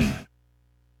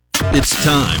It's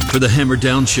time for the Hammer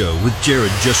Down Show with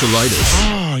Jared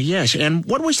Jessulitis. Oh, yes. And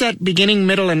what was that beginning,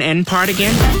 middle, and end part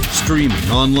again? Streaming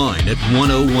online at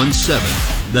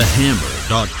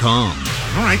 1017thehammer.com.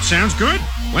 All right, sounds good.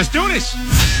 Let's do this.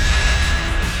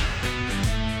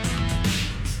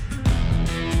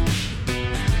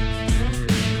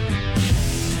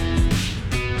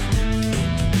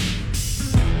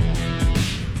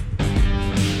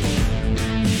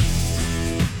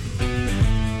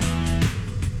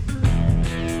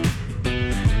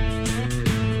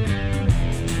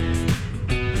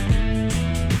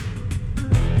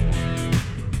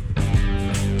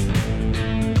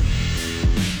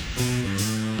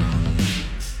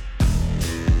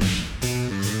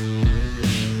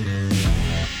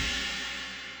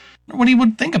 What he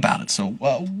would think about it. So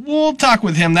we'll talk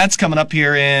with him. That's coming up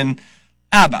here in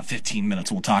about 15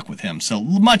 minutes. We'll talk with him. So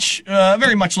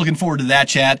very much looking forward to that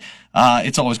chat.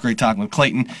 It's always great talking with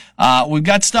Clayton. We've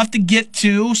got stuff to get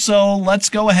to, so let's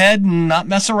go ahead and not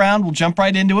mess around. We'll jump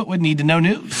right into it with Need to Know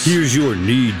News. Here's your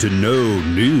Need to Know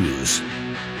News.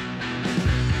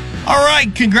 All right,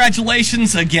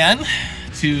 congratulations again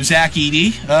to Zach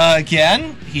Edey.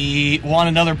 Again, he won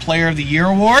another Player of the Year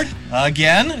award.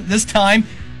 Again, this time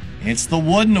it's the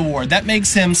Wooden Award. That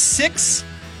makes him 6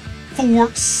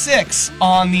 for 6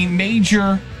 on the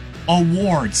major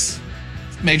awards.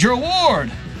 Major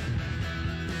award.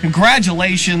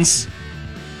 Congratulations.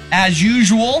 As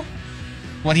usual,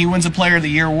 when he wins a Player of the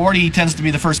Year award, he tends to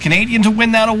be the first Canadian to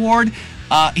win that award.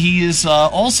 He is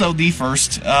also the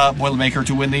first Boilermaker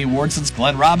to win the award since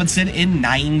Glenn Robinson in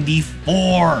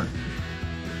 '94.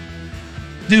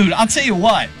 Dude, I'll tell you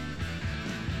what.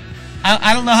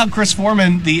 I don't know how Chris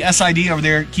Foreman, the SID over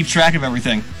there, keeps track of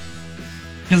everything.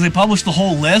 Because they published the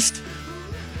whole list.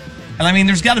 And I mean,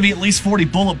 there's got to be at least 40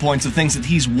 bullet points of things that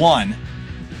he's won.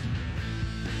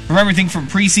 From everything from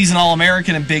preseason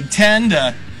All-American and Big Ten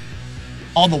to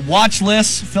all the watch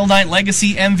lists, Phil Knight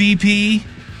Legacy MVP,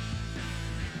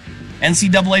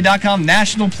 NCAA.com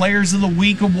National Players of the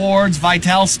Week Awards,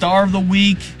 Vital Star of the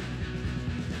Week,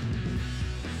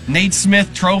 Nate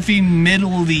Smith Trophy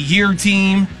Middle of the Year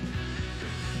Team.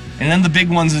 And then the big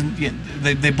ones,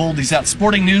 they bold these out.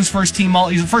 Sporting News First Team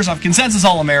first off, Consensus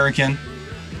All-American,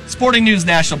 Sporting News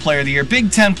National Player of the Year,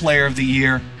 Big Ten Player of the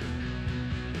Year,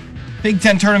 Big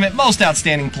Ten Tournament Most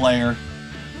Outstanding Player,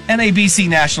 NABC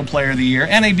National Player of the Year,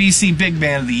 NABC Big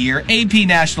Man of the Year, AP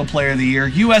National Player of the Year,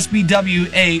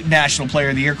 USBWA National Player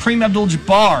of the Year, Kareem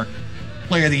Abdul-Jabbar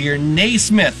Player of the Year,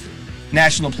 Naismith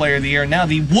National Player of the Year, now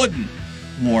the Wooden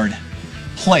Award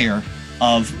Player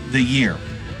of the Year.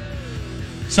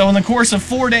 So in the course of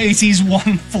 4 days, he's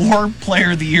won 4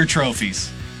 Player of the Year trophies.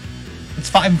 It's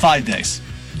 5 in 5 days.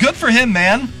 Good for him,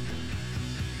 man.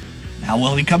 How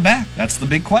will he come back? That's the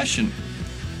big question.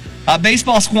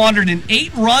 Baseball squandered an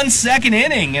 8-run second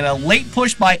inning, and a late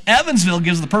push by Evansville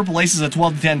gives the Purple Aces a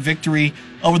 12-10 victory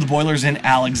over the Boilers in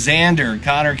Alexander.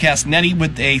 Connor Casnetti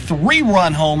with a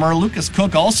 3-run homer. Lucas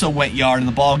Cook also went yard in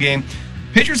the ballgame.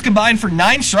 Pitchers combined for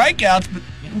 9 strikeouts, but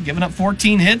giving up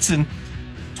 14 hits and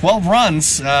 12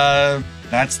 runs.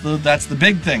 That's the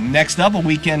big thing. Next up, a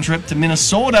weekend trip to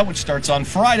Minnesota, which starts on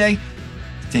Friday,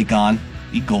 to take on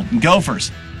the Golden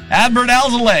Gophers. Adbert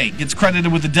Alzolay gets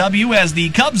credited with the W as the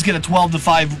Cubs get a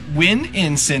 12-5 win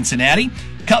in Cincinnati.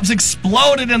 Cubs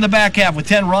exploded in the back half with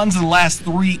 10 runs in the last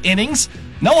 3 innings.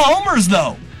 No homers,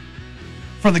 though,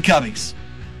 for the Cubbies.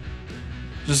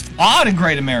 Just odd in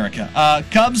Great America.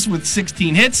 Cubs with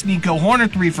 16 hits. Nico Horner,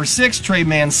 3 for 6. Trey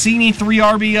Mancini, 3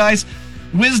 RBIs.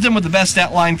 Wisdom with the best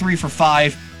stat line, 3 for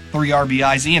 5, 3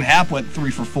 RBIs. Ian Happ went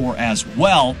 3 for 4 as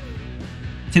well.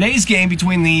 Today's game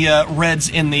between the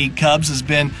Reds and the Cubs has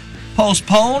been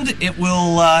postponed. It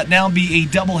will now be a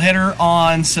doubleheader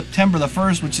on September the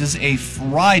 1st, which is a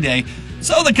Friday.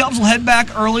 So the Cubs will head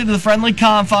back early to the friendly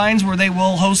confines where they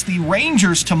will host the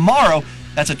Rangers tomorrow.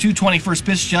 That's a 2:20 first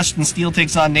pitch. Justin Steele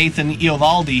takes on Nathan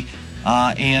Eovaldi.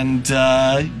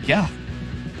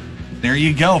 There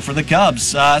you go for the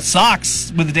Cubs.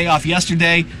 Sox with the day off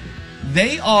yesterday.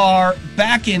 They are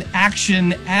back in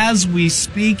action as we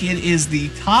speak. It is the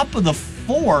top of the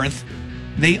 4th.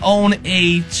 They own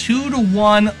a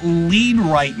 2-1 lead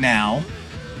right now.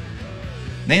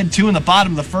 They had 2 in the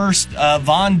bottom of the first.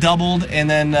 Vaughn doubled, and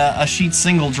then a Sheet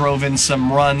single drove in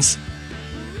some runs.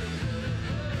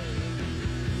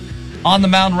 On the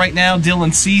mound right now,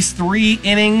 Dylan Cease, 3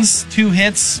 innings, 2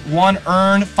 hits, 1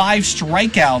 earned, 5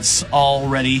 strikeouts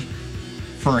already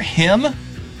for him.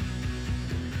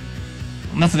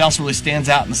 Nothing else really stands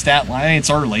out in the stat line.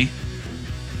 It's early.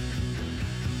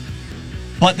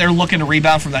 But they're looking to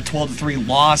rebound from that 12-3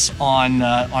 loss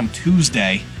on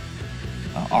Tuesday.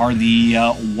 are the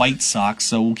White Sox,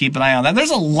 so we'll keep an eye on that.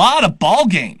 There's a lot of ball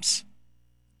games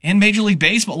in Major League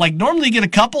Baseball. Like, normally you get a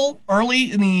couple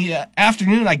early in the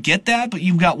afternoon. I get that, but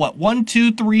you've got, 1,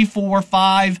 2, 3, 4,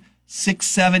 5, 6,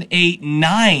 7, 8,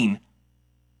 9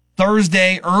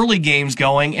 Thursday early games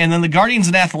going, and then the Guardians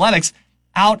and Athletics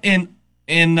out in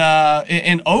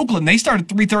Oakland, they start at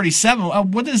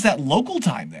 3:37. What is that local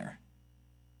time there?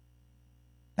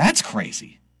 That's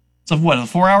crazy. So what, a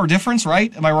 4-hour difference,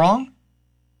 right? Am I wrong?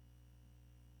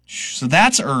 So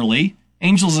that's early.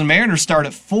 Angels and Mariners start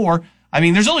at 4. I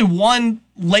mean, there's only one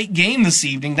late game this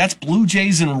evening. That's Blue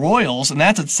Jays and Royals, and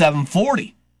that's at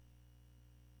 7:40.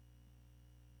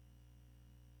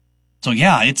 So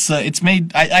yeah, it's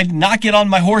made. I did not get on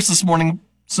my horse this morning,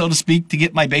 so to speak, to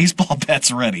get my baseball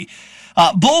bets ready.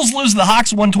 Bulls lose to the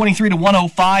Hawks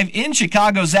 123-105 in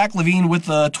Chicago. Zach LaVine with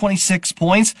 26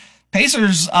 points.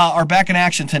 Pacers are back in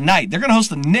action tonight. They're going to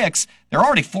host the Knicks. They're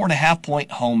already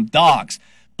 4.5-point home dogs.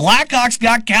 Blackhawks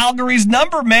got Calgary's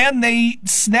number, man. They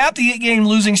snapped the 8-game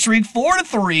losing streak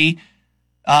 4-3.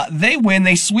 They win.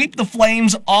 They sweep the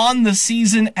Flames on the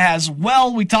season as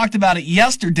well. We talked about it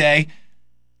yesterday.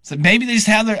 So maybe they just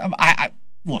have their.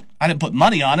 Look, I didn't put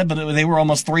money on it, but they were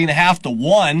almost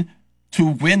 3.5-1 to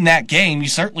win that game. You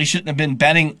certainly shouldn't have been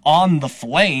betting on the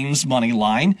Flames money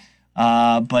line,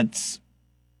 but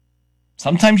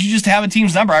sometimes you just have a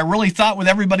team's number. I really thought with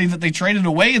everybody that they traded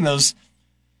away in those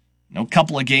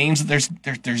couple of games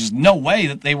that there's no way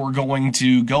that they were going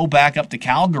to go back up to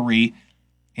Calgary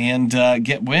and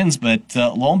get wins, but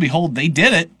lo and behold, they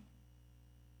did it.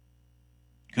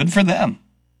 Good for them.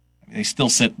 They still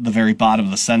sit at the very bottom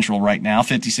of the Central right now,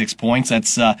 56 points.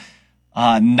 That's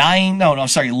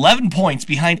 11 points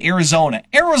behind Arizona.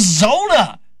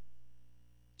 Arizona!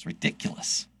 It's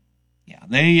ridiculous.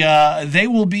 Yeah, they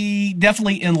will be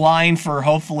definitely in line for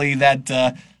hopefully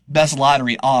that best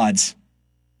lottery odds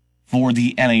for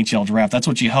the NHL draft. That's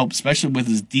what you hope, especially with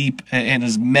as deep and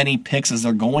as many picks as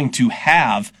they're going to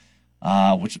have,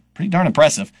 which is pretty darn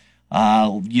impressive.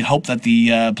 You'd hope that the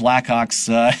Blackhawks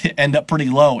end up pretty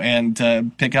low and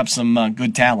pick up some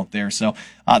good talent there. So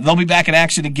they'll be back in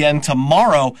action again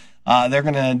tomorrow. They're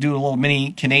going to do a little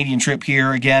mini Canadian trip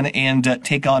here again and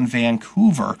take on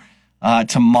Vancouver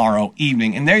tomorrow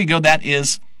evening. And there you go. That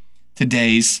is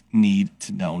today's Need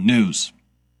to Know news.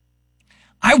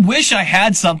 I wish I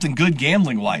had something good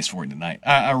gambling-wise for you tonight.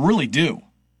 I really do.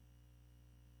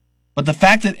 But the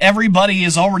fact that everybody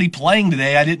is already playing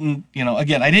today, I didn't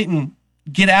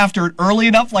get after it early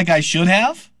enough like I should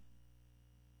have.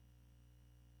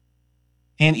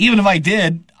 And even if I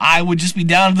did, I would just be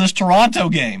down to this Toronto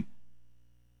game.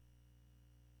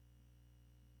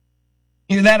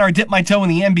 Either that or I dip my toe in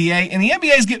the NBA. And the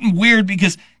NBA is getting weird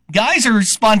because guys are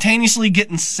spontaneously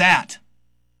getting sat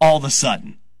all of a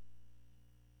sudden.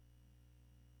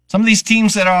 Some of these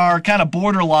teams that are kind of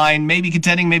borderline, maybe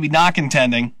contending, maybe not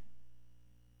contending,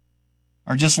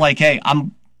 are just like, hey,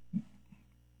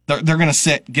 they're going to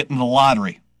sit, get in the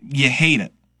lottery. You hate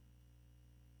it.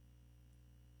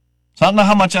 So I don't know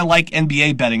how much I like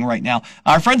NBA betting right now.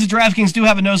 Our friends at DraftKings do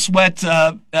have a no-sweat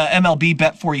MLB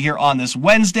bet for you here on this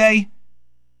Wednesday,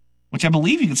 which I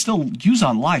believe you can still use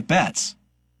on live bets.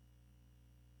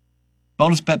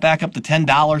 Bonus bet back up to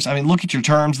 $10. I mean, look at your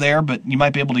terms there, but you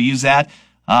might be able to use that.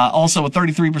 Also, a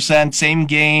 33% same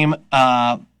game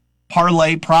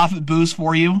parlay profit boost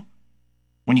for you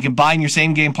when you combine your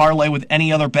same game parlay with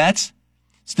any other bets.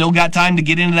 Still got time to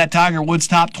get into that Tiger Woods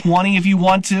top 20 if you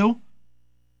want to.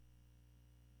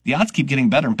 The odds keep getting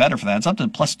better and better for that. It's up to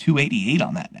plus 288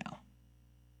 on that now.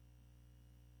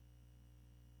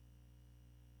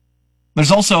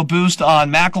 There's also a boost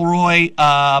on McIlroy,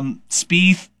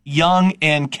 Spieth, Young,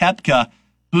 and Koepka.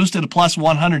 Boosted to plus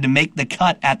 100 to make the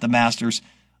cut at the Masters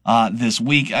this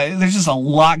week. There's just a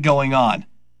lot going on.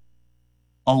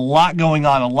 A lot going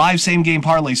on. A live same-game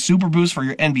parlay super boost for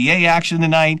your NBA action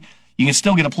tonight. You can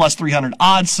still get a plus 300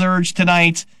 odds surge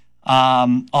tonight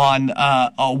on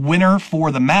a winner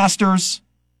for the Masters.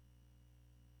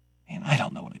 Man, I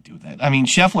don't know what to do with that. I mean,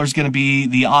 Scheffler's going to be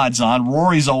the odds on.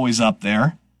 Rory's always up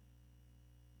there.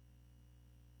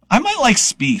 I might like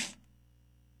Spieth.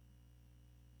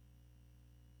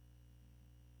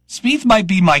 Spieth might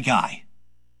be my guy.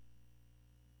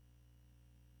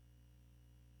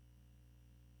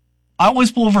 I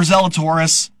always pull for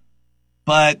Zalatoris,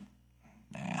 but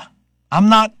I'm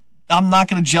not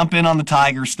going to jump in on the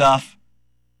Tiger stuff.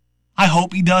 I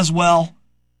hope he does well.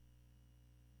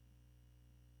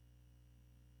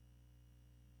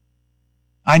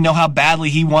 I know how badly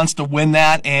he wants to win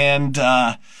that, and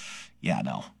no.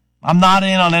 I'm not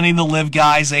in on any of the live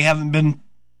guys. They haven't been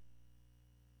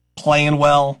playing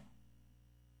well.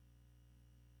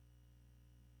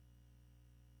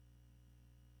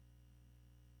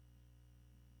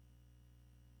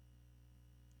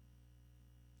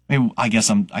 Maybe, I guess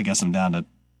I'm down to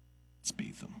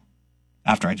Spieth.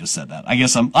 After I just said that, I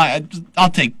guess I'll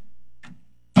take.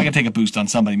 If I can take a boost on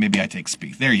somebody, maybe I take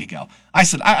Spieth. There you go. I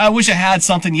said I wish I had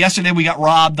something. Yesterday we got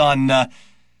robbed on.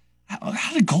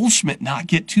 How did Goldschmidt not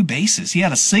get 2 bases? He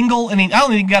had a single, and I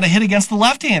don't think he got a hit against the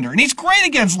left-hander, and he's great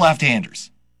against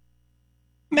left-handers.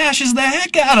 Mashes the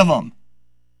heck out of them.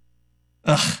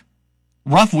 Ugh.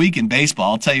 Rough week in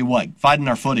baseball, I'll tell you what, finding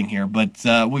our footing here, but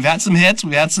we've had some hits,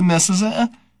 we've had some misses.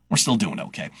 We're still doing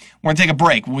okay. We're going to take a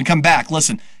break. When we come back,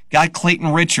 listen, got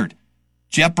Clayton Richard,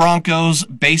 Jeff Broncos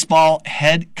baseball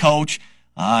head coach.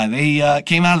 They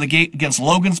came out of the gate against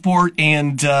Logansport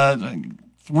and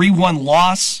 3-1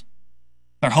 loss.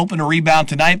 They're hoping to rebound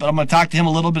tonight, but I'm going to talk to him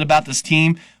a little bit about this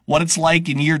team, what it's like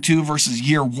in year 2 versus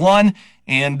year 1,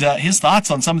 and his thoughts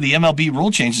on some of the MLB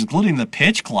rule changes, including the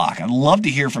pitch clock. I'd love to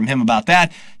hear from him about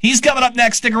that. He's coming up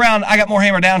next. Stick around. I got more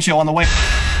Hammer Down Show on the way.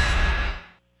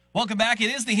 Welcome back.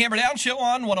 It is the Hammer Down Show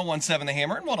on 101.7 The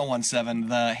Hammer and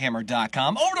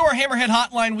 101.7thehammer.com. Over to our Hammerhead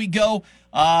hotline we go.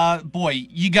 Boy,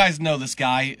 you guys know this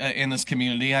guy in this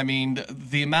community. I mean,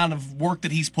 the amount of work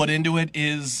that he's put into it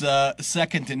is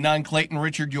second to none. Clayton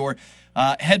Richard, your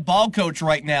head ball coach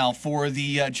right now for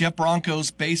the Jeff Broncos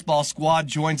baseball squad,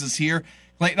 joins us here.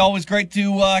 Clayton, always great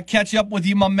to catch up with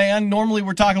you, my man. Normally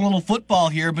we're talking a little football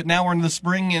here, but now we're in the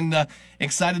spring and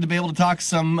excited to be able to talk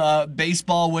some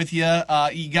baseball with you.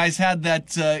 You guys had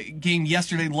that game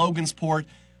yesterday, Logansport,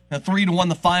 3-1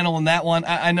 the final in that one.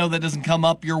 I know that doesn't come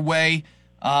up your way.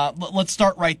 Let's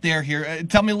start right there here.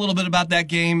 Tell me a little bit about that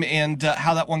game and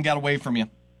how that one got away from you.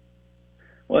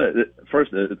 Well,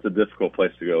 first, it's a difficult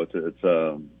place to go. It's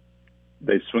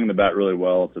they swing the bat really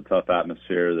well. It's a tough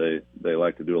atmosphere. They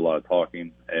like to do a lot of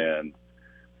talking, and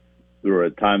there were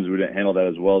times we didn't handle that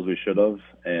as well as we should have.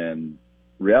 And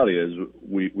reality is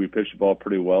we pitched the ball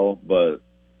pretty well, but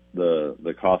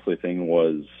the costly thing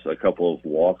was a couple of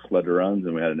walks led to runs,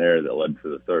 and we had an error that led to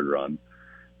the third run.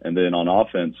 And then on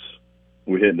offense,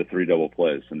 we hit into 3 double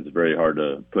plays, and it's very hard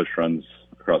to push runs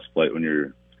across the plate when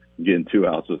you're getting 2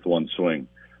 outs with 1 swing.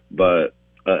 But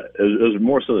it was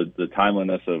more so the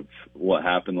timeliness of what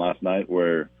happened last night,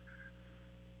 where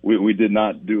we did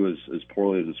not do as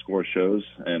poorly as the score shows.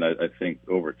 And I think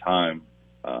over time,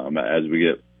 as we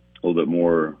get a little bit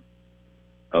more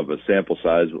of a sample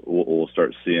size, we'll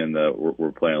start seeing that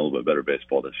we're playing a little bit better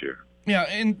baseball this year. Yeah,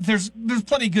 and there's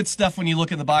plenty of good stuff when you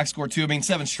look at the box score, too. I mean,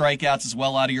 7 strikeouts as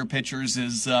well out of your pitchers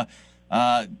is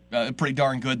pretty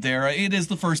darn good there. It is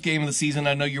the first game of the season.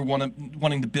 I know you're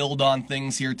wanting to build on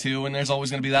things here, too, and there's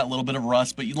always going to be that little bit of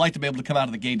rust, but you'd like to be able to come out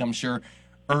of the gate, I'm sure,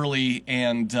 early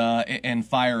and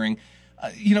firing.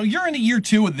 You're into year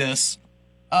 2 of this.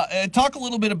 Talk a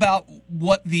little bit about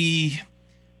what there's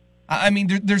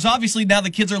obviously now the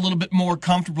kids are a little bit more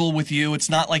comfortable with you. It's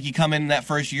not like you come in that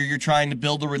first year, you're trying to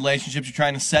build the relationships, you're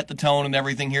trying to set the tone and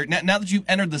everything here. Now that you've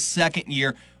entered the second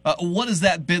year, what has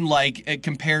that been like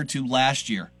compared to last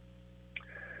year?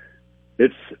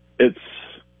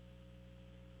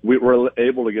 We were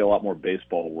able to get a lot more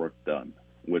baseball work done,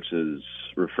 which is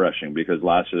refreshing, because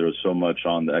last year there was so much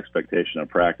on the expectation of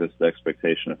practice, the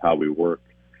expectation of how we work,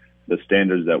 the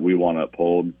standards that we want to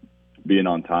uphold, being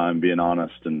on time, being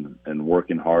honest, and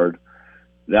working hard.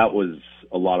 That was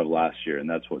a lot of last year, and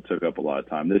that's what took up a lot of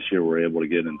time. This year we're able to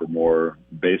get into more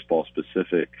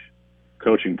baseball-specific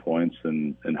coaching points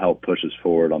and help push us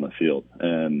forward on the field.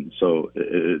 And so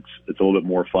it's a little bit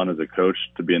more fun as a coach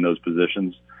to be in those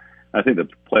positions. I think the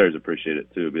players appreciate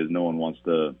it too, because no one wants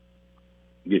to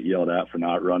get yelled at for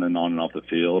not running on and off the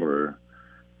field or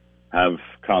have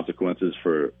consequences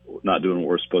for not doing what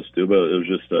we're supposed to do. But it was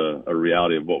just a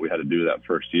reality of what we had to do that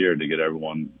first year to get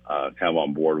everyone kind of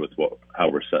on board with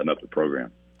how we're setting up the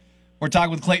program. We're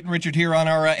talking with Clayton Richard here on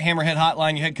our Hammerhead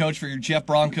Hotline, your head coach for your Jeff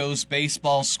Broncos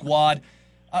baseball squad.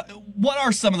 What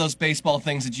are some of those baseball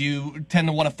things that you tend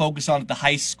to want to focus on at the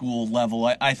high school level?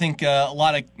 I think a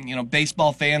lot of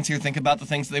baseball fans here think about the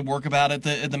things that they work about at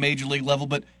the major league level,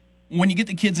 but when you get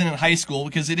the kids in high school,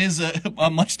 because it is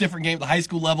a much different game at the high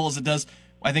school level as it does,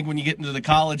 I think, when you get into the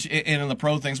college and in the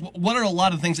pro things, what are a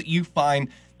lot of things that you find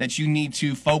that you need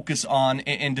to focus on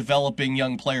in developing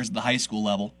young players at the high school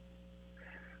level?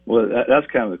 Well, that's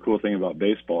kind of the cool thing about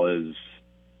baseball is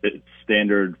it's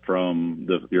standard from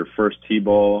your first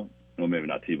T-ball. Well, maybe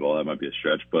not T-ball, that might be a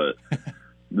stretch, but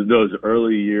those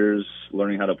early years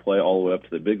learning how to play all the way up to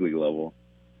the big league level,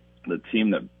 the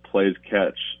team that plays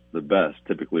catch the best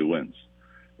typically wins.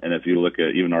 And if you look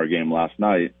at even our game last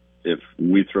night, if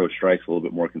we throw strikes a little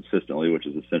bit more consistently, which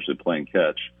is essentially playing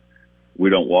catch, we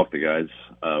don't walk the guys.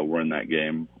 We're in that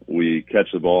game. We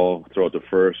catch the ball, throw it to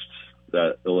first.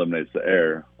 That eliminates the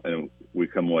error, and we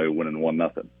come away winning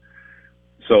 1-0.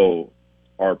 So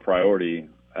our priority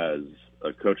as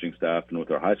a coaching staff and with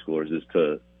our high schoolers is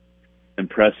to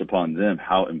impress upon them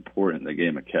how important the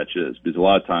game of catch is. Because a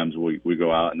lot of times we go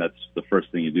out and that's the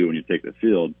first thing you do when you take the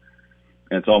field.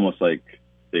 And it's almost like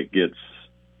the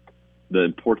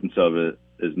importance of it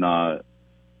is not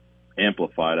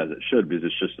amplified as it should because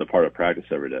it's just a part of practice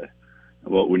every day.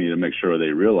 What we need to make sure they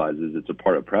realize is it's a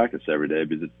part of practice every day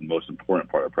because it's the most important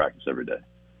part of practice every day.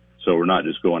 So we're not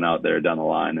just going out there down the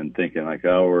line and thinking like,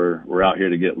 oh, we're out here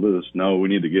to get loose. No, we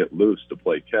need to get loose to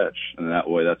play catch. And that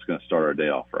way that's going to start our day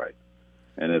off right.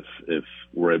 And if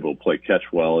we're able to play catch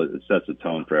well, it sets a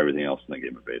tone for everything else in the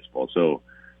game of baseball. So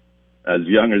as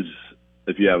young as,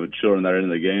 if you have children that are in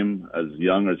the game, as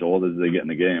young or as old as they get in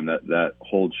the game, that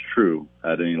holds true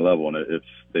at any level. And if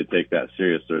they take that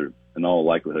serious, they're in all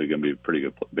likelihood going to be a pretty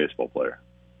good baseball player.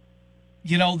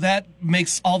 You know, that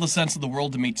makes all the sense of the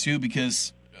world to me, too,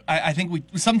 because I think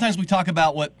sometimes we talk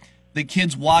about what the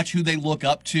kids watch, who they look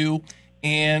up to,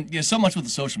 and so much with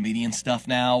the social media and stuff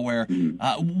now where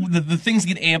the things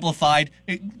get amplified.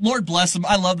 Lord bless them.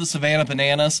 I love the Savannah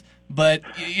Bananas, but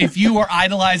if you are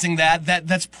idolizing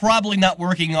that's probably not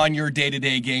working on your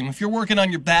day-to-day game. If you're working on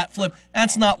your bat flip,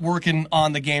 that's not working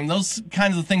on the game. Those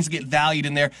kinds of things get valued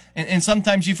in there, and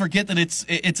sometimes you forget that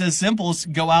it's as simple as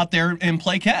go out there and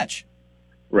play catch.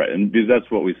 Right, and because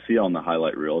that's what we see on the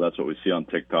highlight reel. That's what we see on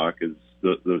TikTok is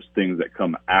those things that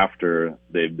come after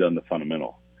they've done the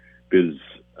fundamental. Because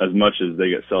as much as they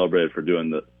get celebrated for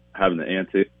having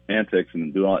the antics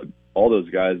and doing all those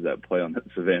guys that play on the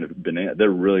Savannah Banana, they're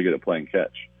really good at playing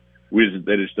catch.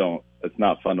 They just don't. It's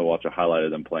not fun to watch a highlight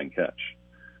of them playing catch.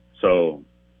 So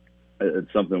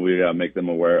it's something we got to make them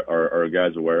aware, our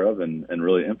guys aware of, and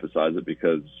really emphasize it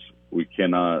because we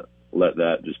cannot let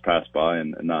that just pass by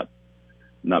and not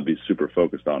be super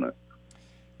focused on it.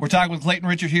 We're talking with Clayton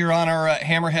Richard here on our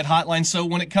Hammerhead Hotline. So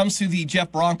when it comes to the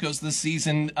Jeff Broncos this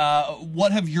season,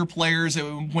 what have your players,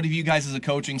 what have you guys as a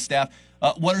coaching staff,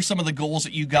 what are some of the goals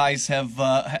that you guys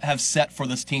have set for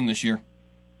this team this year?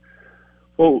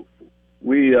 Well,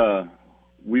 we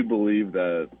believe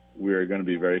that we are going to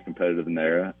be very competitive in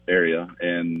the area,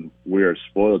 and we are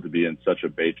spoiled to be in such a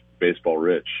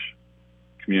baseball-rich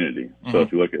community. Mm-hmm. So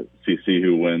if you look at CC,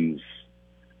 who wins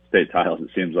state titles, it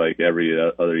seems like every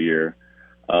other year.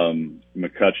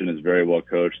 McCutcheon is very well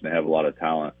coached and they have a lot of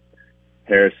talent.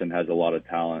 Harrison has a lot of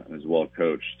talent and is well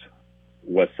coached.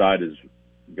 West Side has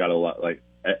got a lot, like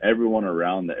everyone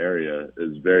around the area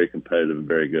is very competitive and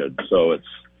very good. So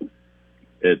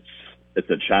it's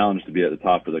a challenge to be at the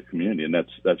top of the community, and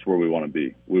that's where we want to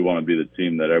be. We want to be the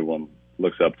team that everyone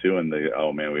looks up to and they go,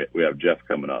 oh man, we have Jeff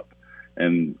coming up.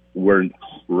 And we're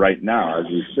right now, as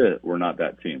we sit, we're not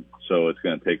that team. So it's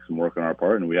going to take some work on our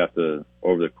part, and we have to,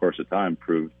 over the course of time,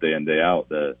 prove day in, day out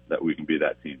that we can be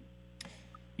that team.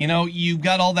 You know, you've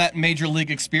got all that major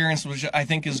league experience, which I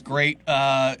think is great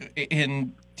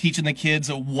in teaching the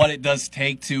kids what it does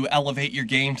take to elevate your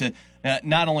game to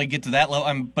not only get to that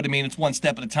level, but I mean, it's one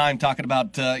step at a time, talking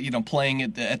about, playing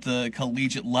at the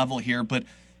collegiate level here. But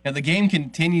the game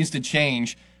continues to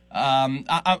change.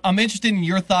 I'm interested in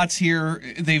your thoughts here.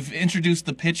 They've introduced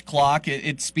the pitch clock.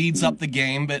 It speeds up the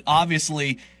game, but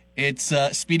obviously it's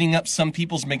speeding up some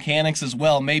people's mechanics as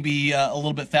well, maybe a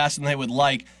little bit faster than they would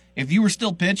like. If you were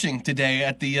still pitching today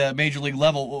at the major league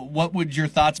level, what would your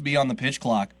thoughts be on the pitch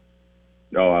clock?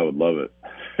 Oh, I would love it.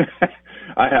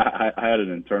 I had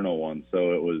an internal one,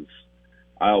 so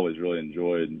I always really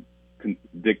enjoyed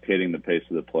dictating the pace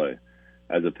of the play.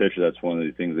 As a pitcher, that's one of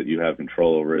the things that you have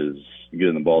control over is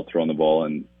getting the ball, throwing the ball,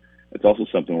 and it's also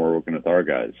something we're working with our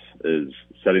guys is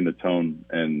setting the tone,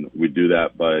 and we do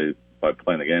that by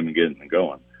playing the game and getting it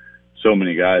going. So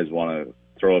many guys want to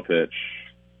throw a pitch,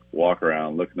 walk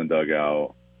around, look in the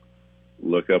dugout,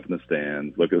 look up in the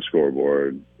stands, look at the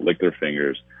scoreboard, lick their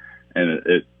fingers, and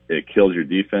it kills your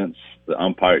defense. The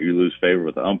umpire, you lose favor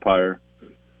with the umpire.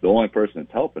 The only person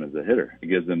that's helping is the hitter. It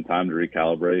gives them time to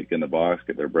recalibrate, get in the box,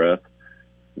 get their breath.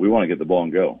 We want to get the ball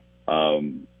and go.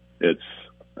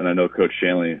 And I know Coach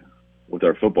Shanley with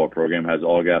our football program has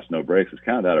all gas, no brakes. It's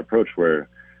kind of that approach where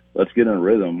let's get in a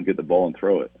rhythm, get the ball and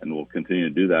throw it. And we'll continue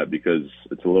to do that because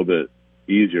it's a little bit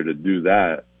easier to do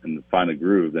that and find a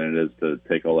groove than it is to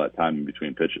take all that time in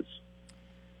between pitches.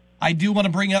 I do want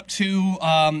to bring up too,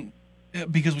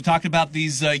 because we talked about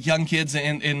these young kids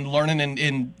and learning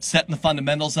and setting the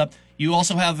fundamentals up. You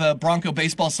also have a Bronco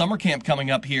Baseball Summer Camp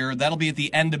coming up here. That'll be at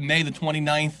the end of May, the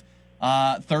 29th,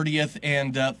 30th,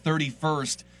 and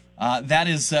 31st.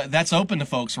 That's open to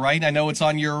folks, right? I know it's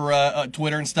on your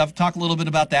Twitter and stuff. Talk a little bit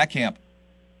about that camp.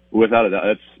 Without a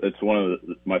doubt, it's one of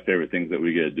my favorite things that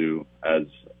we get to do as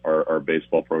our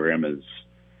baseball program is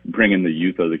bring in the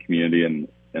youth of the community. And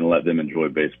and let them enjoy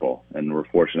baseball. And we're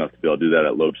fortunate enough to be able to do that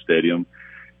at Loeb Stadium.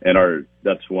 And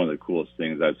that's one of the coolest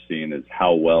things I've seen is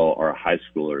how well our high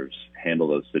schoolers handle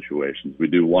those situations. We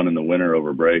do one in the winter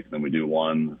over break, then we do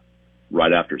one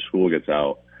right after school gets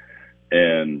out.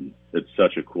 And it's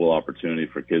such a cool opportunity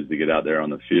for kids to get out there on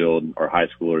the field. Our high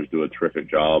schoolers do a terrific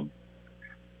job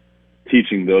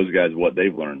teaching those guys what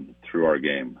they've learned through our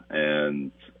game.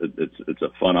 And it's a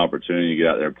fun opportunity to get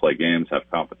out there and play games, have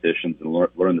competitions, and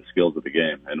learn the skills of the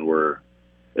game. And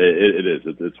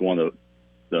it's one of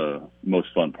the most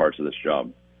fun parts of this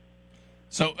job.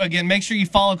 So again, make sure you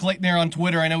follow Clayton there on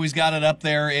Twitter. I know he's got it up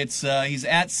there. It's he's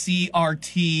at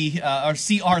CRT or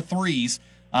CR3s.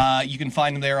 You can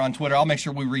find him there on Twitter. I'll make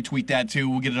sure we retweet that too.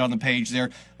 We'll get it on the page there.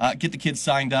 Get the kids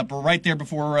signed up. We're right there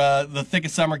before the thick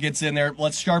of summer gets in there.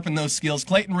 Let's sharpen those skills.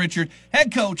 Clayton Richard,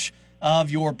 head coach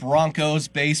of your Broncos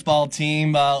baseball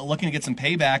team, looking to get some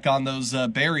payback on those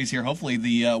berries here. Hopefully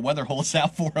the weather holds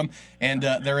out for them and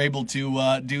they're able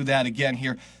to do that again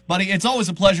here. Buddy, it's always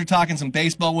a pleasure talking some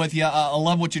baseball with you. I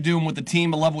love what you're doing with the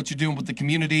team. I love what you're doing with the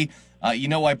community. I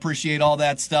appreciate all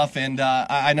that stuff, and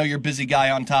I know you're a busy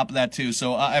guy on top of that too.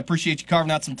 So I appreciate you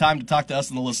carving out some time to talk to us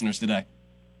and the listeners today.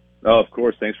 Oh, of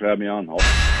course. Thanks for having me on.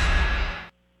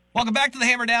 Welcome back to the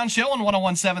Hammer Down Show on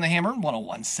 101.7 The Hammer,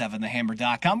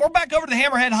 101.7thehammer.com. We're back over to the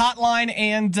Hammerhead Hotline,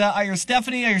 and Ira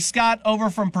Stephanie, Ira Scott over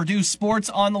from Purdue Sports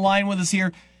on the line with us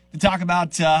here to talk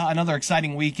about another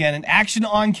exciting weekend and action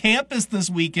on campus this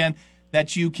weekend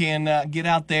that you can get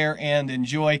out there and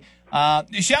enjoy.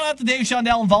 Shout out to Dave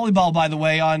Shondell in volleyball, by the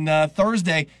way, on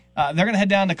Thursday. They're going to head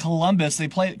down to Columbus. They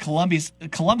play at Columbus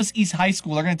East High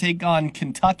School. They're going to take on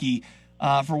Kentucky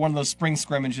for one of those spring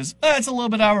scrimmages. It's a little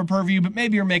bit out of our purview, but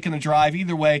maybe you're making the drive.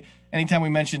 Either way, anytime we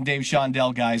mention Dave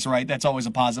Shondell, guys, right, that's always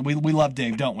a positive. We love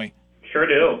Dave, don't we? Sure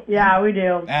do. Yeah, we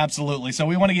do. Absolutely. So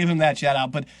we want to give him that shout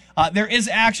out. But there is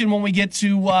action when we get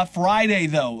to Friday,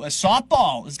 though.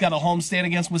 Softball has got a homestand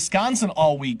against Wisconsin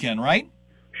all weekend, right?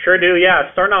 Sure do,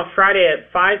 yeah. Starting off Friday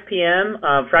at 5 p.m.,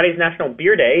 Friday's National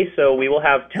Beer Day, so we will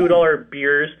have $2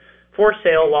 beers for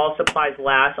sale while supplies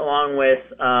last, along with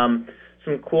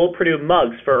some cool Purdue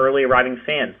mugs for early arriving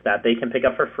fans that they can pick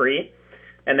up for free.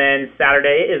 And then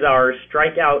Saturday is our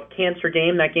Strikeout Cancer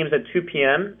game. That game's at 2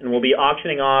 p.m., and we'll be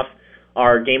auctioning off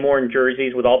our game-worn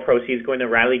jerseys with all proceeds going to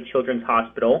Riley Children's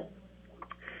Hospital.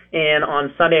 And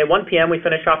on Sunday at 1 p.m., we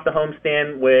finish off the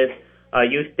homestand with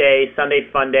Youth Day, Sunday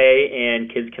Fun Day,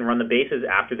 and kids can run the bases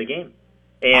after the game.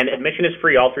 And admission is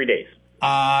free all 3 days.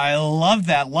 I love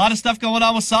that. A lot of stuff going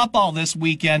on with softball this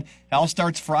weekend. It all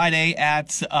starts Friday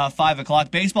at 5 o'clock.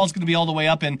 Baseball's going to be all the way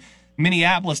up in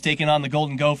Minneapolis taking on the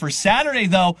Golden Gophers. Saturday,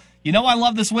 though, I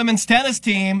love this women's tennis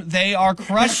team. They are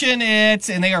crushing it,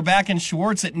 and they are back in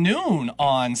Schwartz at noon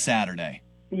on Saturday.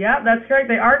 Yep, that's correct.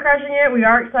 They are crushing it. We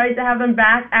are excited to have them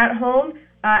back at home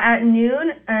at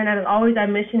noon, and as always,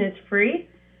 admission is free.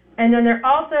 And then they're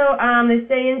also, they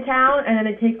stay in town, and then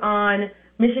they take on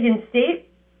Michigan State,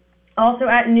 also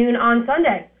at noon on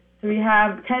Sunday. So we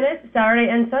have tennis Saturday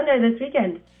and Sunday this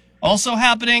weekend. Also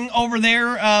happening over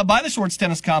there by the Schwartz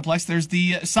Tennis Complex, there's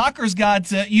the soccer's got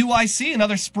UIC,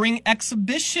 another spring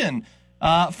exhibition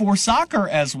for soccer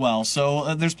as well.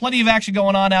 So there's plenty of action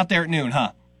going on out there at noon,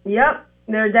 huh? Yep.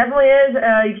 There definitely is.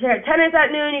 You can check out tennis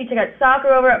at noon. You can check out soccer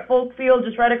over at Folk Field,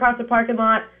 just right across the parking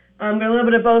lot. Got a little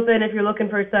bit of both in if you're looking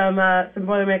for some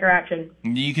Boilermaker action.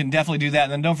 You can definitely do that.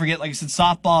 And then don't forget, like I said,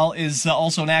 softball is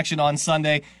also in action on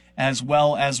Sunday, as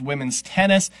well as women's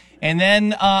tennis. And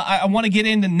then I want to get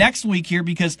into next week here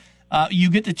because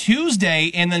you get to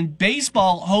Tuesday, and then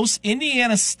baseball hosts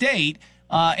Indiana State.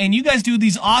 And you guys do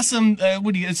these awesome,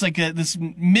 it's like this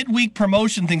midweek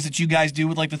promotion things that you guys do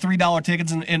with like the $3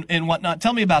 tickets and whatnot.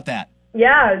 Tell me about that.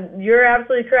 Yeah, you're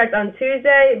absolutely correct. On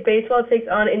Tuesday, baseball takes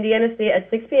on Indiana State at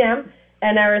 6 p.m.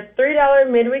 and our $3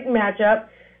 midweek matchup.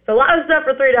 It's a lot of stuff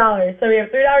for $3. So we have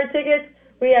 $3 tickets.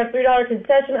 We have $3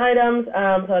 concession items.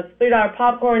 So it's $3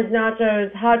 popcorns,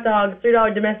 nachos, hot dogs,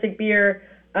 $3 domestic beer.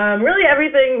 Really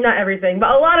everything, not everything,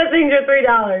 but a lot of things are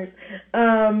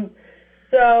 $3.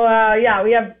 Yeah,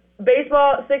 we have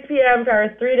baseball 6 p.m. for our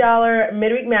 $3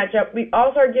 midweek matchup. We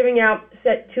also are giving out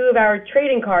set 2 of our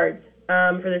trading cards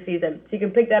for the season. So you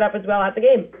can pick that up as well at the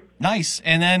game. Nice.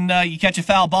 And then you catch a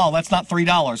foul ball. That's not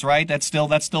 $3, right? That's still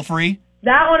free?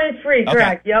 That one is free,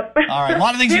 correct. Okay. Yep. All right. A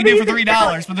lot of things you can do for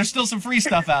 $3, but there's still some free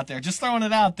stuff out there. Just throwing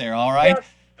it out there, all right? Yep.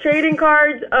 Trading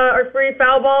cards are free.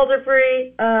 Foul balls are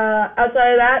free.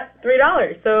 Outside of that,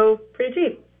 $3. So pretty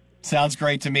cheap. Sounds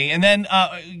great to me. And then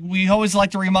we always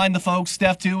like to remind the folks,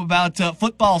 Steph, too, about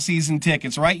football season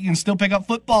tickets, right? You can still pick up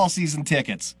football season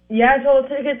tickets. Yeah, so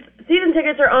season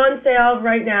tickets are on sale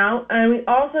right now, and we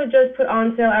also just put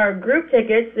on sale our group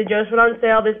tickets. They just went on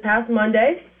sale this past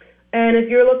Monday. And if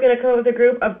you're looking to come with a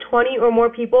group of 20 or more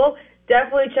people,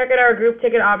 definitely check out our group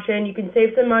ticket option. You can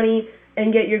save some money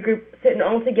and get your group sitting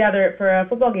all together for a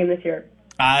football game this year.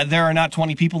 There are not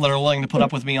 20 people that are willing to put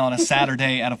up with me on a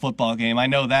Saturday at a football game. I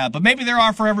know that. But maybe there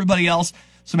are for everybody else,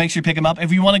 so make sure you pick them up.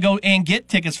 If you want to go and get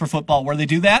tickets for football, where do they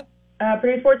do that?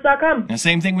 PurdueSports.com. And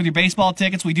same thing with your baseball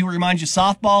tickets. We do remind you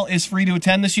softball is free to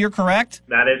attend this year, correct?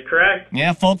 That is correct.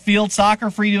 Yeah, folk field soccer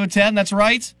free to attend. That's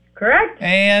right. Correct.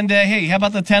 And, hey, how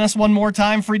about the tennis one more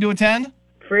time, free to attend?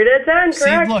 Free to attend,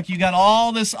 correct. See, look, you got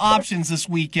all this options this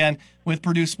weekend with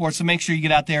Purdue Sports, so make sure you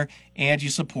get out there and you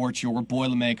support your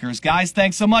Boilermakers. Guys,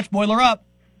 thanks so much. Boiler up.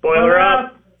 Boiler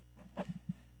up.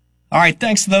 All right,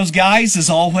 thanks to those guys, as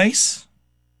always.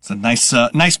 It's a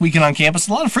nice weekend on campus.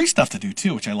 A lot of free stuff to do,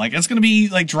 too, which I like. It's going to be,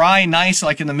 dry and nice,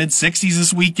 in the mid-60s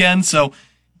this weekend, so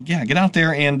yeah, get out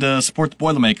there and support the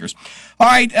Boilermakers. All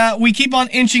right, we keep on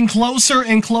inching closer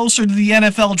and closer to the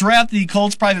NFL draft. The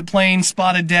Colts private plane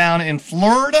spotted down in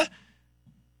Florida.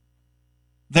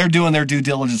 They're doing their due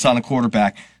diligence on a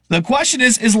quarterback. The question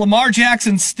is Lamar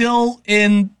Jackson still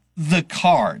in the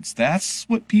cards? That's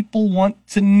what people want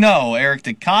to know. Eric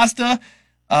DeCosta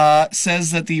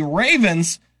says that the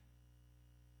Ravens,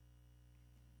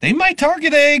 they might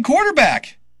target a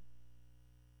quarterback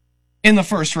in the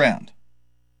first round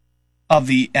of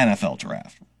the NFL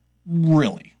draft.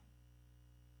 Really?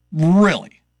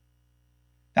 Really?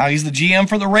 Now, he's the GM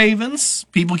for the Ravens.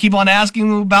 People keep on asking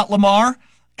him about Lamar.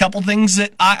 Couple things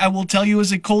that I will tell you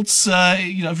as a Colts,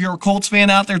 if you're a Colts fan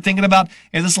out there thinking about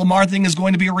if this Lamar thing is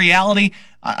going to be a reality,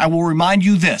 I will remind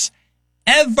you this.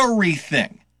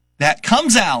 Everything that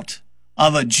comes out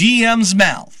of a GM's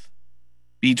mouth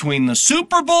between the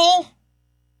Super Bowl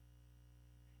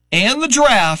and the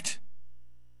draft,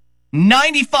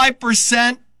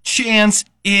 95% chance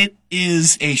it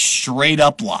is a straight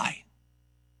up lie.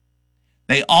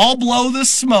 They all blow the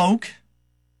smoke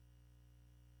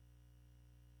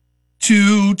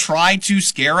to try to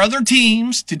scare other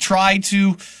teams, to try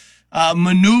to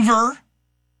maneuver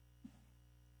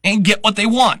and get what they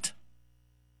want.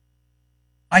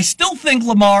 I still think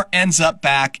Lamar ends up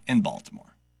back in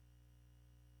Baltimore.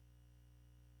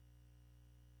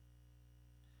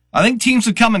 I think teams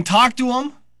would come and talk to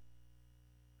him.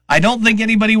 I don't think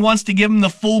anybody wants to give him the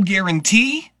full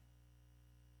guarantee.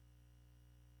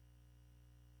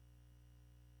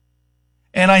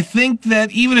 And I think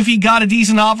that even if he got a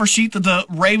decent offer sheet, that the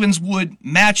Ravens would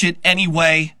match it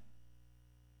anyway.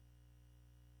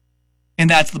 And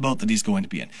that's the boat that he's going to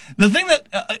be in. The thing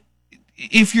that,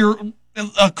 if you're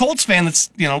a Colts fan that's,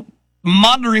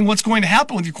 monitoring what's going to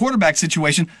happen with your quarterback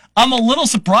situation, I'm a little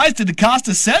surprised that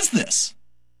DeCosta says this.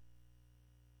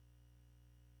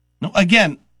 No,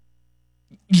 again,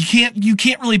 you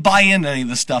can't really buy into any of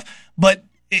this stuff, but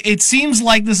it seems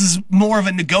like this is more of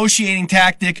a negotiating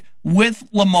tactic with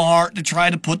Lamar to try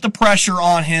to put the pressure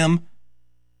on him.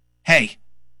 Hey,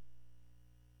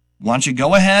 why don't you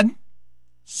go ahead,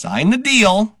 sign the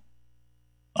deal?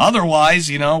 Otherwise,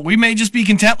 we may just be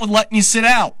content with letting you sit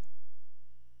out.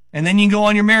 And then you can go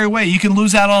on your merry way. You can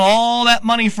lose out on all that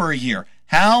money for a year.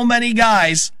 How many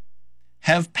guys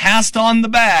have passed on the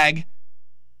bag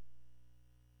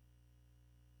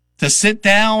to sit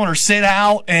down or sit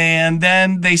out, and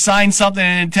then they sign something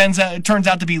and it turns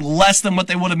out to be less than what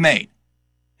they would have made?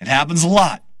 It happens a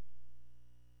lot.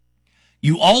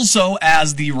 You also,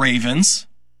 as the Ravens,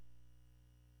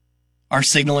 are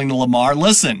signaling to Lamar,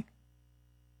 listen,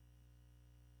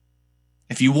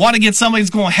 if you want to get somebody that's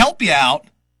going to help you out,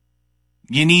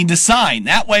 you need to sign.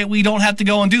 That way we don't have to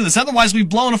go and do this. Otherwise, we've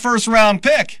blown a first-round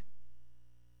pick.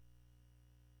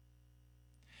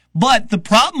 But the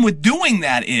problem with doing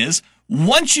that is,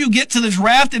 once you get to the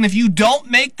draft, and if you don't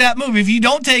make that move, if you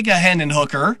don't take a Hendon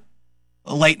Hooker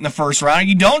late in the first round,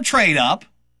 you don't trade up,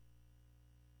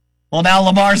 well, now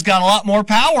Lamar's got a lot more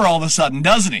power all of a sudden,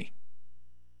 doesn't he?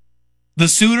 The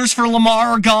suitors for Lamar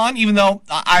are gone, even though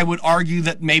I would argue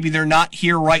that maybe they're not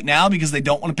here right now because they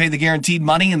don't want to pay the guaranteed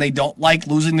money and they don't like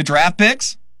losing the draft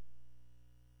picks.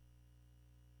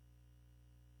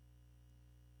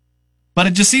 But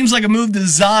it just seems like a move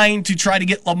designed to try to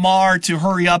get Lamar to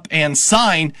hurry up and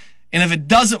sign. And if it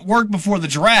doesn't work before the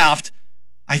draft,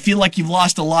 I feel like you've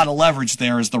lost a lot of leverage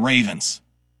there as the Ravens.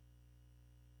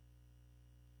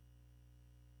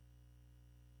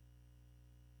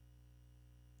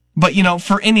 But,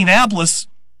 for Indianapolis,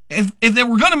 if they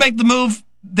were going to make the move,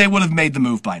 they would have made the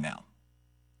move by now.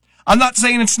 I'm not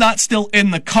saying it's not still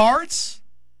in the cards.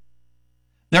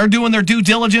 They're doing their due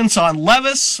diligence on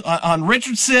Levis, on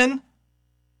Richardson.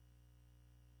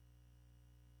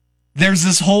 There's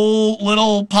this whole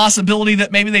little possibility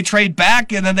that maybe they trade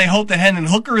back and then they hope that Hendon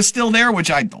Hooker is still there, which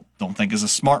I don't think is a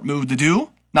smart move to do.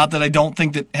 Not that I don't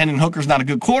think that Hendon Hooker's not a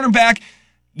good quarterback.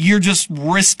 You're just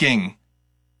risking.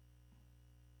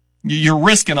 You're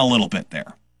risking a little bit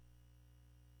there.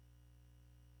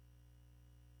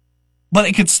 But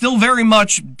it could still very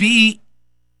much be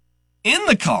in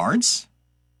the cards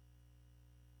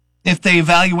if they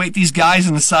evaluate these guys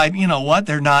and decide, you know what,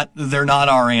 they're not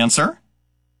our answer.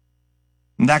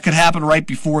 And that could happen right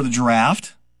before the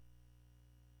draft.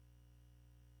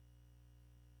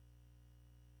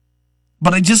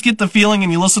 But I just get the feeling,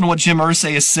 and you listen to what Jim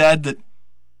Irsay has said, that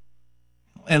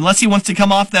unless he wants to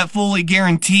come off that fully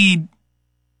guaranteed,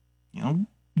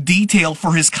 detail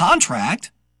for his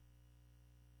contract,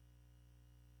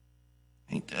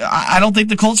 I don't think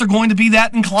the Colts are going to be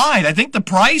that inclined. I think the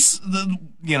price,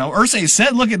 Irsay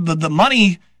said, look at the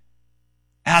money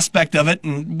aspect of it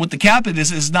and what the cap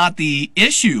is not the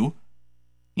issue.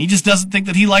 He just doesn't think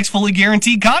that he likes fully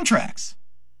guaranteed contracts.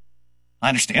 I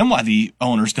understand why the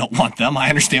owners don't want them. I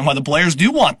understand why the players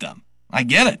do want them. I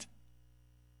get it.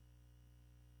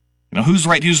 Who's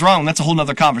right, who's wrong, that's a whole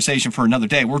nother conversation for another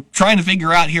day. We're trying to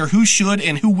figure out here who should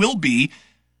and who will be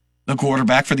the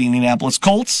quarterback for the Indianapolis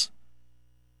Colts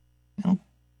in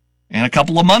a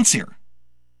couple of months here.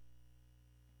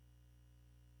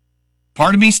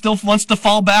 Part of me still wants to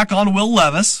fall back on Will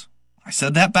Levis. I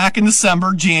said that back in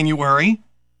December, January.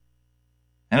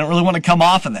 I don't really want to come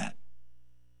off of that.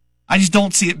 I just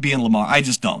don't see it being Lamar. I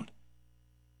just don't.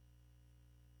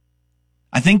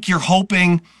 I think you're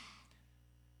hoping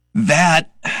that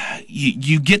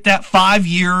you get that 5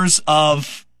 years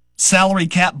of salary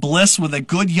cap bliss with a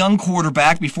good young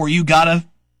quarterback before you got to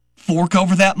fork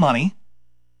over that money.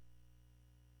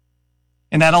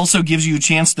 And that also gives you a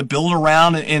chance to build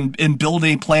around and build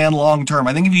a plan long term.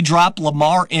 I think if you drop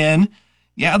Lamar in,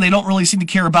 they don't really seem to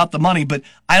care about the money, but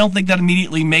I don't think that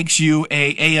immediately makes you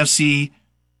a AFC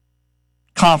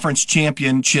conference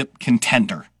championship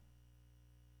contender.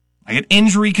 I get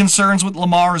injury concerns with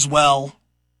Lamar as well.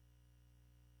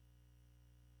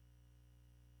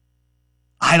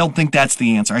 I don't think that's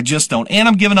the answer. I just don't. And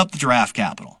I'm giving up the draft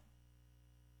capital.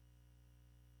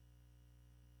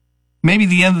 Maybe at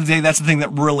the end of the day, that's the thing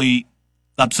that really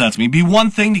upsets me. It'd be one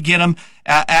thing to get him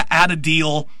at a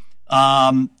deal.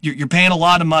 You're paying a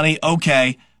lot of money,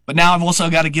 okay, but now I've also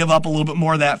got to give up a little bit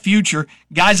more of that future.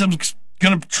 Guys I'm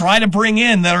going to try to bring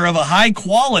in that are of a high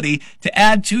quality to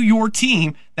add to your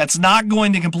team that's not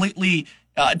going to completely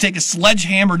take a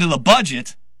sledgehammer to the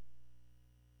budget.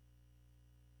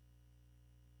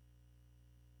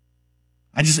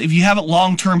 If you have a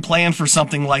long-term plan for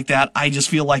something like that, I just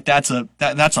feel like that's a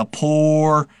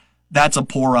poor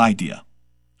idea.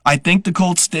 I think the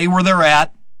Colts stay where they're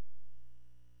at,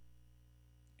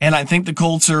 and I think the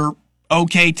Colts are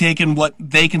okay taking what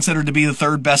they consider to be the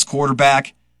third best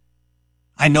quarterback.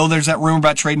 I know there's that rumor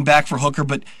about trading back for Hooker,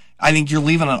 but I think you're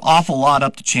leaving an awful lot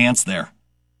up to chance there.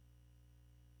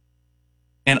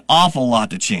 An awful lot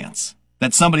to chance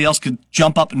that somebody else could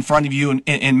jump up in front of you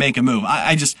and make a move.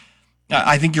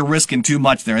 I think you're risking too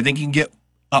much there. I think you can get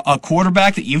a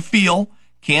quarterback that you feel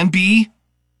can be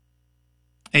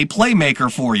a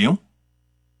playmaker for you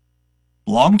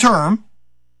long term,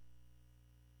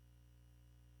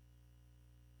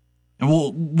 and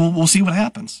we'll see what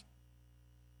happens.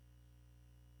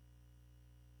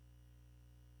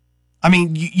 I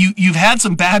mean, you've had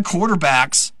some bad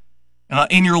quarterbacks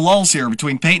in your lulls here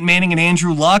between Peyton Manning and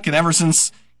Andrew Luck, and ever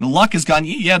since Luck has gone,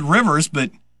 you had Rivers,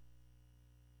 but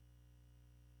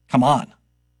come on.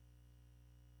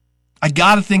 I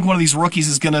got to think one of these rookies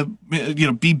is going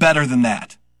to be better than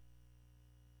that.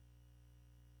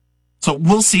 So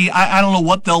we'll see. I don't know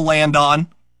what they'll land on.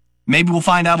 Maybe we'll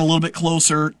find out a little bit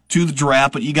closer to the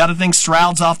draft, but you got to think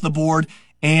Stroud's off the board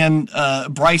and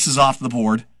Bryce is off the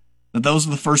board. That those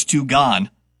are the first two gone.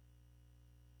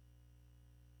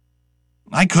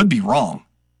 I could be wrong.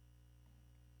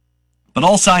 But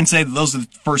all signs say that those are the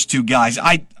first two guys.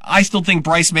 I still think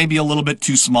Bryce may be a little bit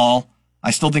too small.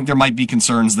 I still think there might be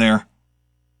concerns there.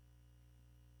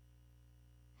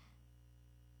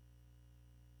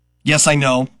 Yes, I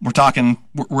know.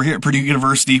 We're here at Purdue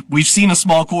University. We've seen a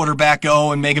small quarterback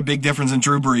go and make a big difference in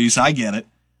Drew Brees. I get it.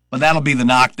 But that'll be the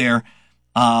knock there.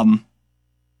 I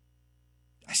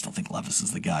still think Levis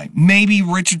is the guy. Maybe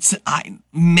Richardson.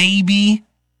 Maybe.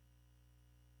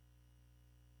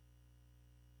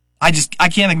 I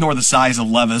can't ignore the size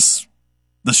of Levis,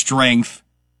 the strength.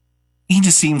 He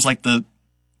just seems like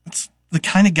the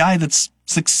kind of guy that's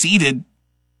succeeded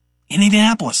in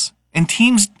Indianapolis. And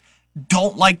teams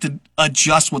don't like to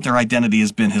adjust what their identity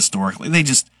has been historically.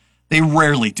 They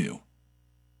rarely do.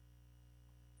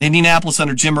 Indianapolis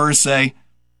under Jim Irsay,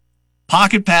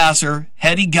 pocket passer,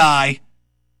 heady guy,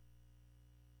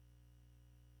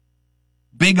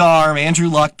 big arm, Andrew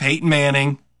Luck, Peyton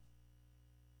Manning.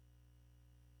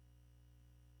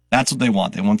 That's what they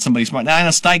want. They want somebody smart. Now, I know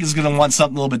Stike is going to want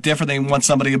something a little bit different. They want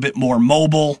somebody a bit more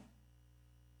mobile.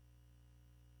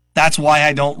 That's why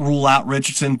I don't rule out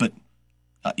Richardson, but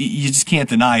you just can't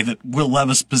deny that Will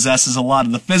Levis possesses a lot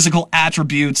of the physical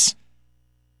attributes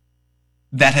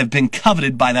that have been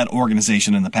coveted by that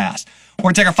organization in the past. We're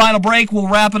going to take our final break. We'll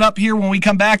wrap it up here when we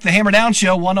come back. The Hammer Down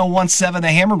Show, 1017 The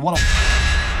Hammer.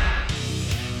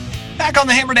 Back on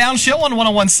the Hammer Down Show on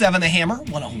 1017 The Hammer,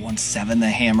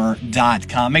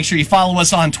 1017thehammer.com. Make sure you follow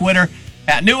us on Twitter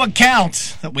at new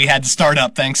account that we had to start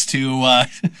up thanks to,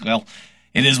 well,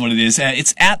 it is what it is.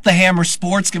 It's at The Hammer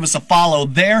Sports. Give us a follow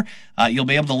there. You'll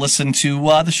be able to listen to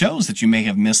the shows that you may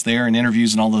have missed there and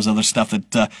interviews and all those other stuff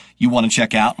that you want to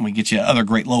check out. And we get you other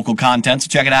great local content. So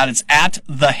check it out. It's at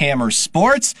The Hammer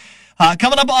Sports.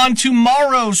 Coming up on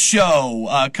tomorrow's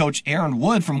show, Coach Aaron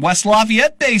Wood from West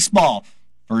Lafayette Baseball.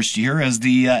 First year as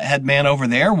the head man over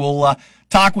there. We'll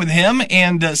talk with him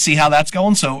and see how that's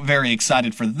going. So very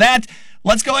excited for that.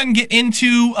 Let's go ahead and get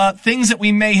into things that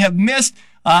we may have missed.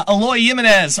 Eloy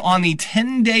Jimenez on the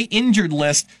 10-day injured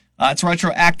list. It's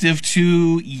retroactive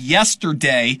to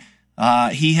yesterday.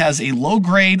 He has a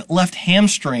low-grade left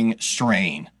hamstring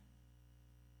strain.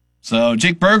 So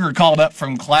Jake Berger called up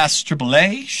from Class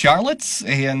AAA, Charlotte,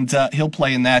 and he'll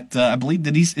play in that. I believe,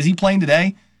 is he playing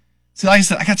today? See, like I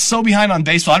said, I got so behind on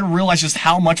baseball, I didn't realize just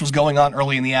how much was going on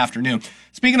early in the afternoon.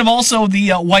 Speaking of also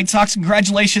the White Sox,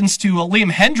 congratulations to Liam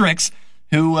Hendricks,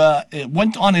 who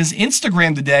went on his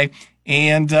Instagram today,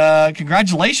 and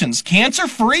congratulations,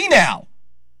 cancer-free now.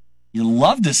 You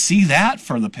love to see that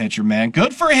for the pitcher, man.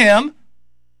 Good for him.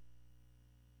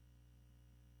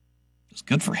 Just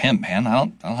good for him, man.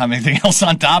 I don't have anything else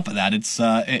on top of that.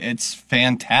 It's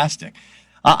fantastic.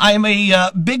 I am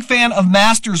a big fan of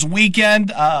Masters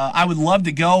Weekend. I would love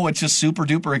to go. It's just super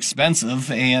duper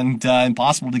expensive and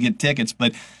impossible to get tickets.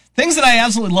 But things that I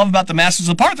absolutely love about the Masters,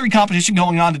 the par 3 competition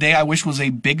going on today, I wish was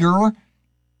a bigger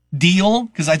deal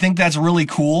because I think that's really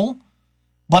cool.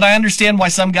 But I understand why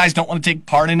some guys don't want to take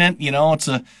part in it. You know,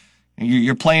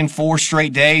 you're playing 4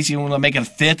 straight days. You want to make it a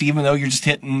 5th, even though you're just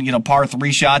hitting par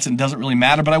 3 shots and it doesn't really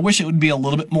matter. But I wish it would be a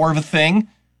little bit more of a thing.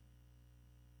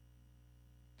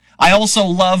 I also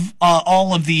love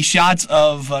all of the shots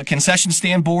of concession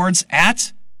stand boards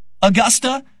at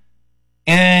Augusta.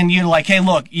 And you're like, hey,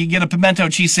 look, you get a pimento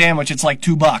cheese sandwich, it's like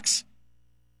 $2.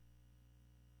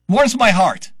 Warms my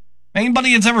heart.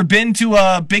 Anybody that's ever been to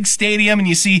a big stadium and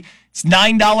you see it's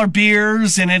 $9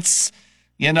 beers and it's,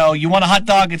 you want a hot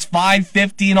dog, it's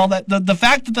 $5.50 and all that. The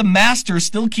fact that the Masters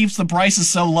still keeps the prices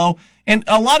so low, and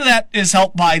a lot of that is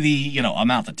helped by the,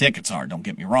 amount the tickets are, don't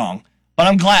get me wrong. But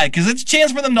I'm glad, because it's a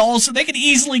chance for them to also, they could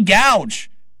easily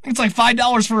gouge. I think it's like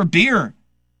 $5 for a beer.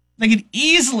 They could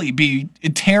easily be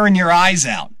tearing your eyes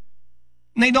out.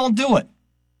 And they don't do it.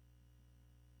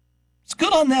 It's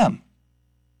good on them.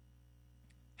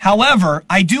 However,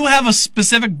 I do have a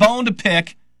specific bone to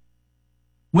pick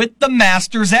with the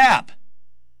Masters app.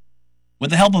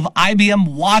 With the help of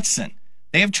IBM Watson.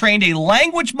 They have trained a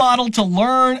language model to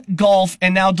learn golf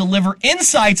and now deliver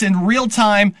insights in real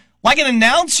time like an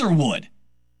announcer would.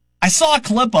 I saw a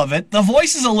clip of it. The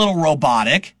voice is a little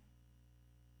robotic.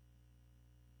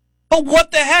 But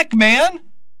what the heck, man?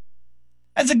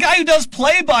 As a guy who does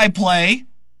play-by-play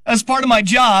as part of my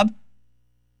job,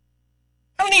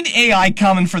 I don't need AI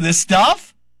coming for this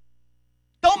stuff.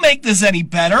 Don't make this any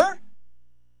better.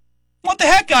 What the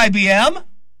heck, IBM?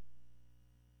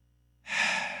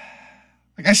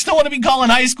 I still want to be calling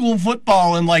high school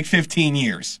football in like 15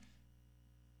 years.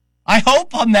 I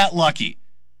hope I'm that lucky.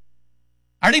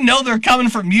 I already know they're coming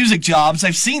for music jobs.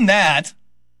 I've seen that.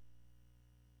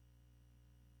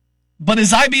 But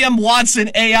is IBM Watson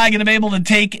AI going to be able to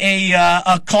take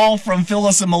a call from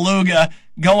Phyllis and Maluga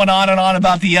going on and on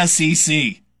about the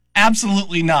SEC?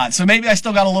 Absolutely not. So maybe I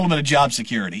still got a little bit of job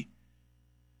security.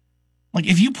 Like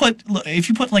if you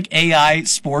put like AI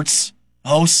sports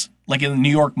hosts like in the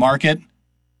New York market,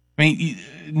 I mean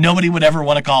nobody would ever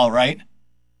want to call it, right?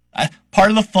 Part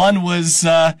of the fun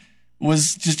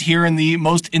was just hearing the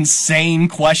most insane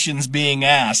questions being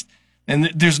asked. And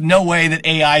there's no way that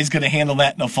AI is going to handle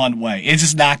that in a fun way. It's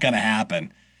just not going to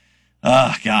happen.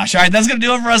 Oh, gosh. All right, that's going to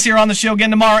do it for us here on the show again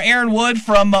tomorrow. Aaron Wood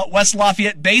from West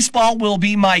Lafayette Baseball will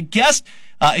be my guest.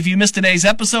 If you missed today's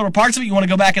episode or parts of it, you want to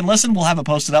go back and listen, we'll have it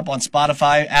posted up on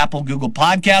Spotify, Apple, Google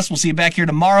Podcasts. We'll see you back here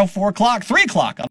tomorrow, 4 o'clock, 3 o'clock.